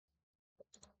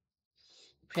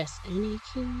Press any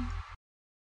key.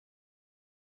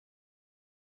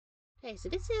 Okay, so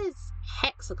this is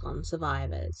Hexagon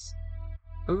Survivors.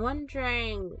 I'm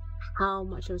wondering how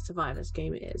much of a Survivors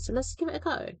game it is, so let's give it a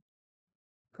go.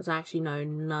 Because I actually know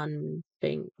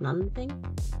nothing.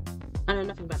 I know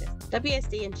nothing about it.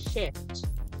 WSD and Shift.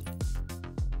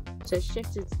 So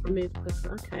Shift is move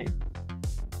quicker. Okay.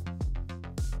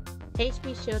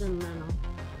 HP, shield, and mana.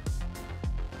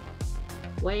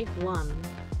 Wave 1.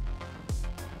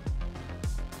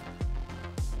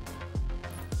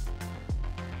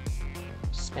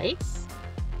 Space.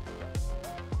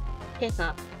 Pick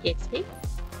up EXP.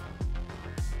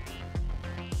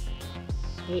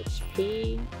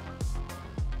 HP.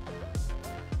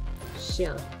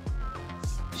 Shield.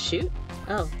 Shoot?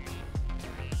 Oh.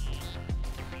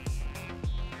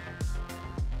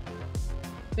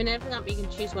 Whenever that, you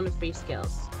can choose one of 3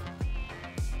 skills.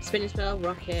 Spinning spell,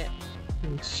 rocket,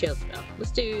 and shield spell.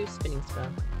 Let's do spinning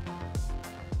spell.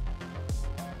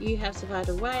 You have survived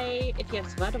a wave. If you have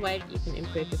survived a wave, you can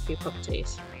improve a few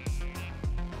properties.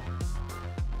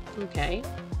 Okay.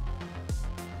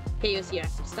 Here you'll see your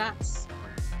active stats.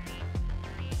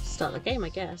 Start the game, I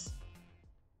guess.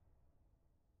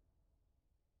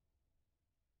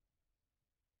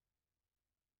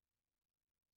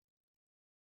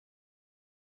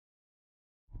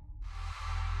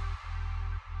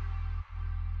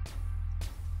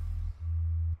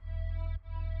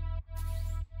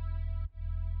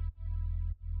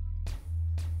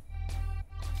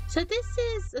 So this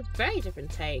is a very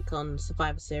different take on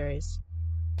Survivor series.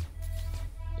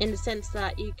 In the sense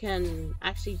that you can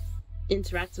actually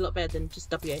interact a lot better than just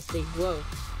WASD. Whoa.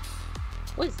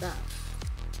 What is that?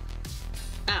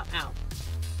 Ow, ow.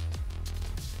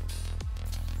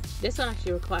 This one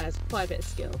actually requires quite a bit of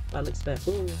skill by the looks of it.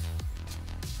 Ooh.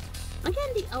 I'm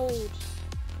getting the old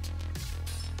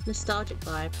nostalgic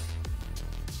vibe.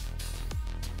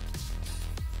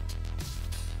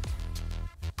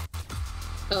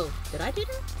 Oh, did I do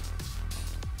that?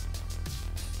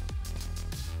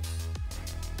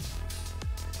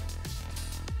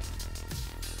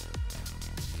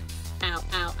 Ow,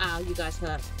 ow, ow, you guys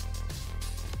hurt.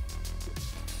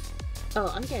 Oh,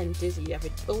 I'm getting dizzy.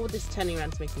 All this turning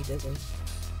around makes me dizzy.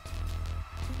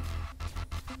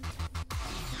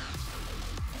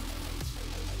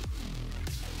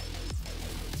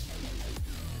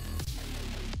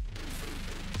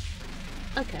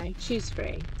 Okay, choose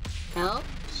 3. Health,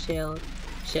 shield,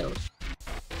 shield.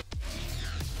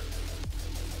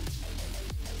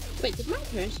 Wait, did my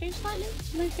appearance change slightly?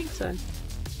 I don't think so.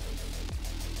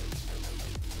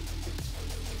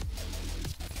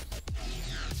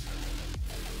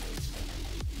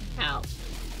 Ow.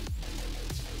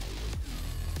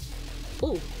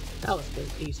 Ooh, that was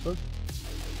good, useful.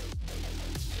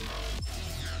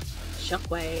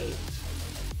 Shockwave.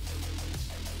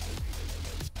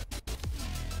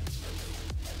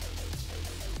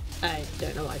 I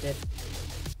don't know what I did.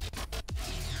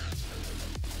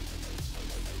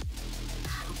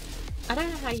 I don't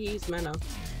know how you use mana.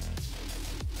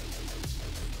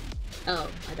 Oh,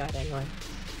 I died anyway.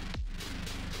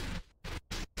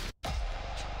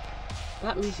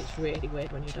 That music's really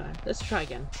weird when you die. Let's try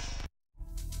again.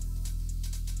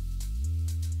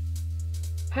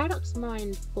 Paradox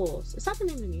Mind Force. Is that the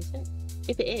name of the music?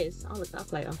 If it is, I'll look that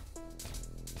up later.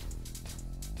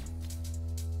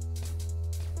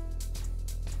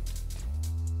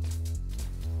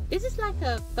 This is like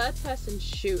a third-person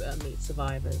shooter meets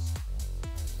Survivors.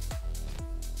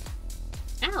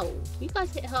 Ow! You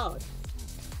guys hit hard.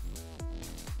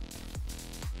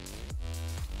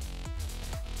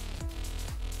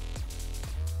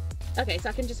 Okay, so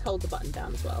I can just hold the button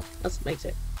down as well. That makes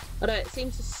it. Although it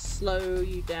seems to slow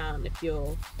you down if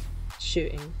you're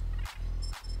shooting.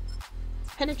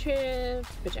 Penetrative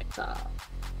projectile.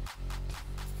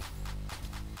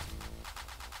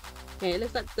 Okay, it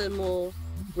looks like the more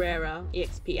rarer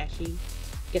EXP actually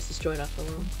gets destroyed after a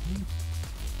while.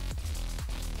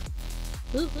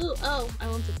 Ooh, ooh, oh, I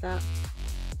wanted that.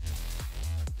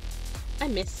 I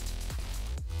missed.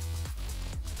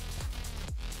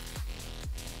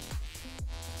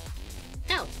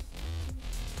 Ow!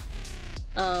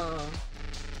 Oh.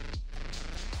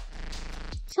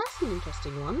 So that's an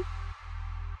interesting one.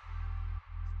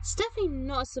 It's definitely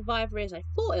not as survivor as I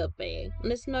thought it would be, and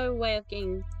there's no way of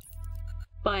getting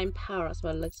buying power-ups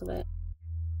by the looks of it.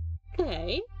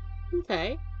 Okay,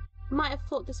 okay. Might have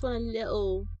thought this one a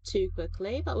little too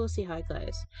quickly, but we'll see how it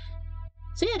goes.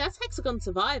 So yeah, that's Hexagon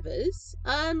Survivors.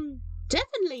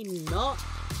 Definitely not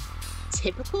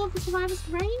typical of the Survivors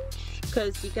range,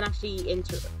 because you can actually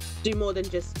do more than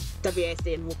just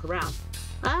WASD and walk around.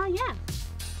 Yeah.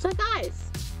 So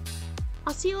guys,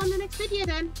 I'll see you on the next video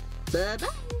then. Bye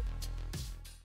bye.